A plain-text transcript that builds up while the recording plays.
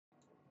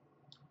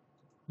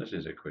This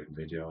is a quick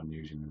video on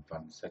using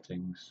advanced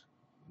settings,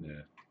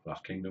 the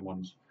Last Kingdom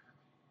ones.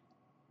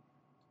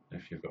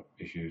 If you've got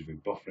issues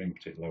with buffering,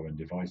 particularly low-end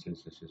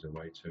devices, this is a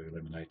way to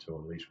eliminate or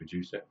at least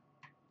reduce it.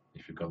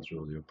 If you've gone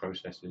through all your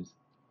processes,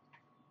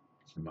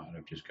 it's a matter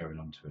of just going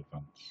on to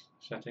advanced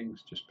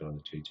settings, just below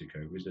the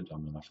T2K wizard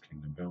on the Last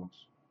Kingdom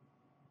builds.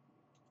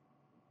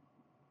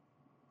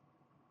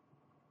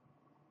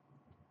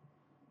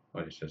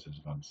 Where it says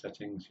advanced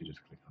settings, you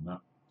just click on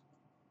that.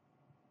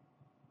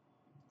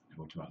 It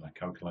automatically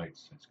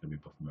calculates. It's going to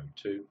be buffer mode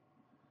 2.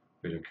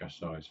 Video cache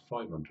size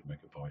 500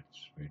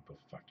 megabytes, read buffer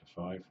factor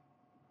 5.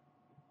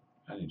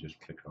 And you just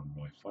click on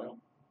write file.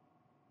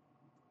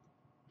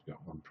 You've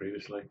got one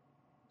previously.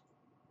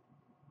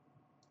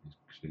 You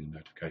can see the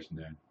notification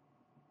there.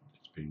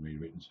 It's been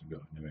rewritten, so we've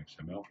got a new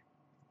XML.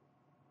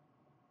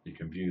 You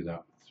can view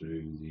that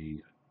through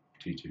the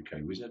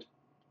T2K wizard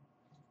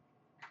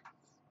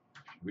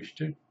if you wish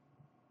to.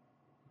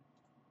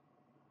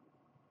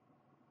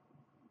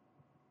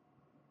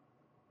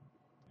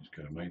 Just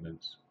go to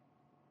maintenance,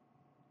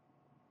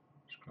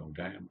 scroll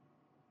down.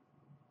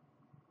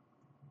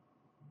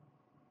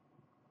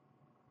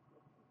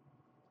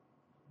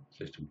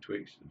 System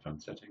tweaks,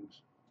 advanced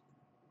settings.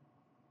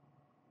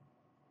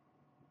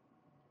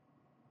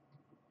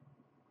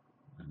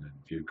 And then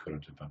view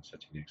current advanced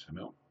setting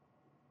XML.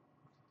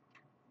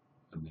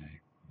 And there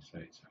you say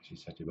it's actually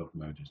set it buffer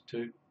mode as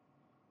 2.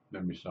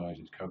 Memory size,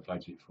 it's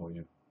calculated it for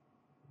you.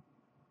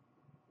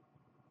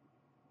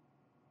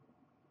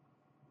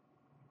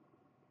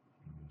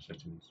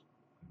 Settings,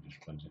 and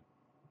just close it.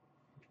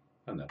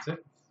 And that's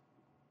it.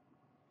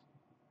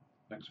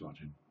 Thanks for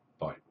watching.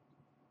 Bye.